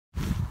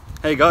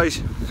Hey guys,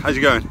 how's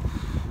it going?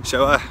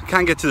 So I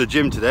can't get to the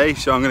gym today,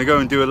 so I'm going to go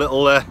and do a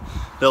little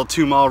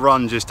 2-mile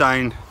run just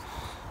down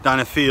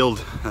a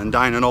field and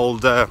down an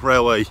old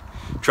railway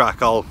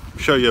track. I'll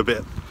show you a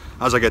bit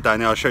as I get down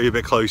there. I'll show you a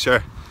bit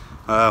closer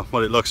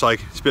what it looks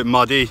like. It's a bit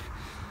muddy,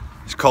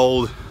 it's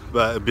cold,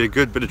 but it'll be a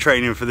good bit of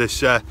training for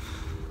this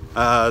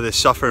this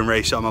suffering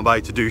race I'm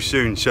about to do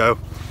soon. So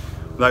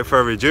without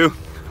further ado,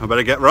 I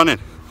better get running.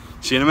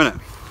 See you in a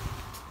minute.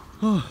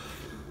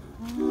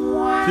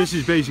 This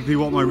is basically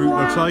what my route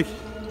looks like.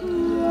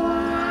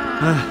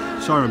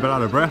 Sorry I'm a bit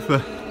out of breath,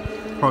 but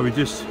probably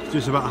just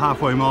about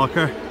halfway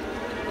marker.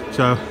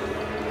 So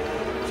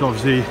it's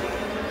obviously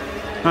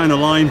down the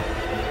line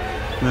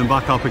and then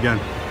back up again.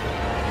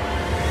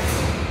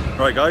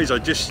 Right guys, I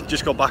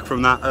just got back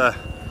from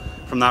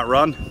that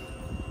run.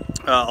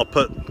 I'll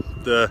put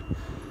the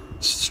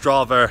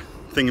Strava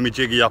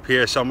thingamajiggy up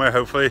here somewhere,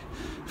 hopefully,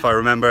 if I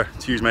remember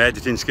to use my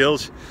editing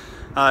skills.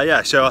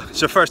 Yeah, so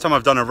it's the first time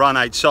I've done a run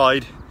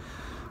outside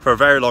for a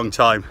very long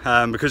time.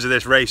 Because of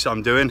this race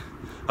I'm doing,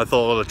 I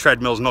thought, well, the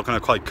treadmill's not going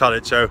to quite cut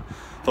it, so I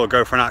thought I'd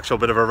go for an actual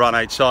bit of a run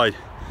outside.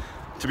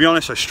 To be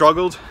honest, I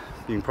struggled.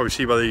 You can probably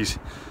see by these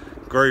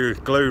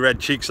glowy red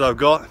cheeks that I've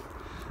got.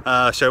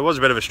 So it was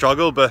a bit of a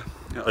struggle, but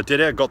I did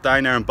it. I got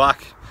down there and back.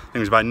 I think it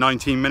was about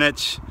 19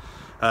 minutes,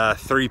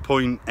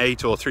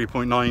 3.8 or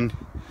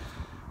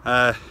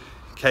 3.9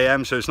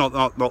 km, so it's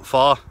not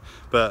far,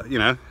 but you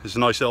know, it's a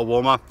nice little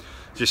warm-up.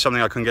 Just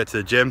something I couldn't get to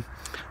the gym.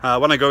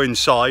 When I go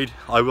inside,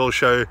 I will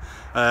show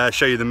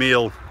you the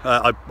meal.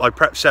 I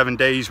prepped 7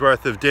 days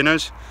worth of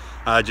dinners,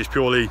 just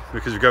purely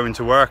because of going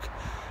to work.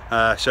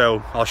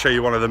 So I'll show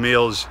you one of the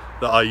meals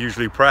that I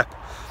usually prep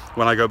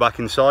when I go back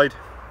inside.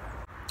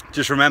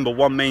 Just remember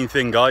one main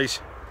thing, guys.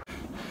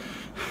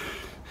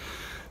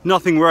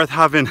 Nothing worth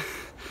having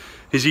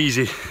is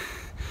easy.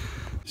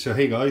 So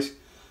hey guys,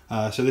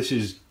 so this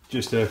is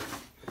just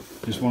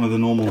one of the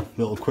normal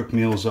little quick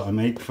meals that I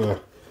make for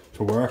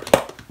work.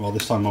 Well,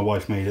 this time my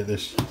wife made it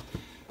this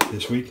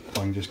week. If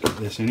I can just get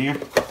this in here.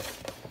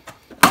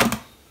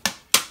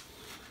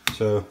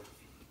 So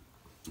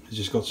it's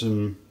just got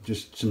some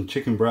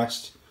chicken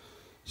breast,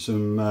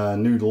 some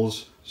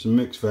noodles, some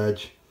mixed veg,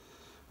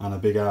 and a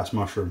big ass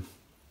mushroom.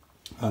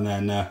 And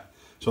then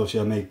so obviously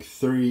I make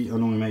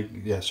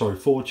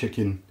 4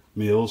 chicken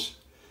meals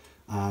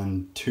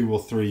and 2 or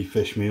 3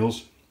 fish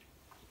meals,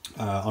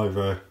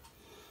 either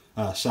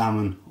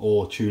salmon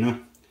or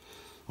tuna.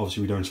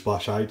 Obviously we don't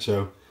splash out,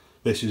 so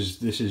this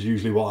is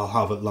usually what I'll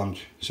have at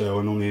lunch. So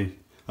I normally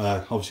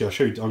obviously I'll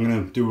show you. I'm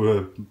going to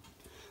do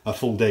a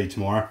full day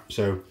tomorrow,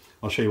 so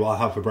I'll show you what I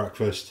have for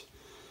breakfast,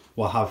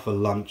 what I have for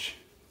lunch,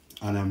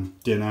 and then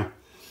dinner,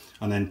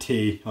 and then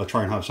tea. I'll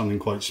try and have something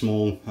quite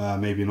small,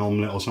 maybe an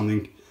omelette or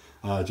something,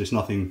 just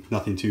nothing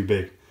too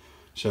big.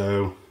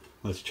 So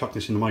let's chuck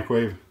this in the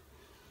microwave,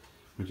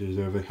 which is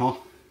over here,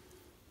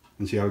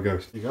 and see how it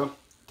goes. There you go,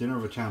 dinner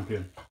of a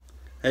champion.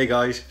 Hey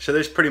guys, so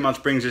this pretty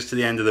much brings us to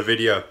the end of the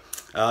video.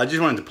 I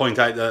just wanted to point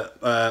out that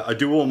I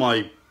do all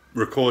my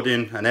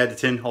recording and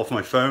editing off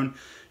my phone,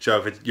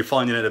 so if you're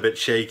finding it a bit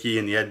shaky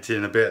and the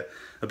editing a bit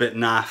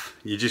naff,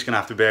 you're just gonna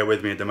have to bear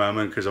with me at the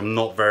moment because I'm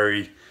not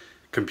very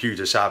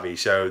computer savvy,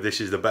 so this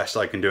is the best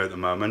I can do at the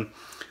moment.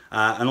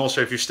 And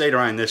also, if you've stayed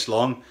around this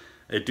long,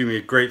 it'd do me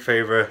a great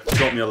favor,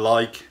 drop me a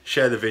like,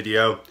 share the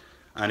video,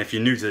 and if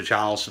you're new to the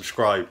channel,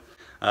 subscribe.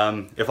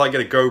 If I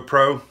get a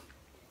GoPro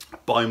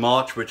by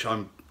March, which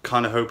I'm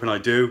kind of hoping I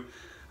do,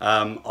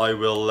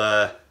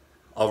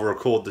 I'll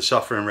record the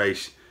suffering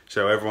race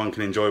so everyone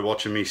can enjoy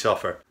watching me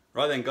suffer.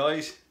 Right then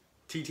guys,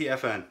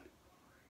 TTFN.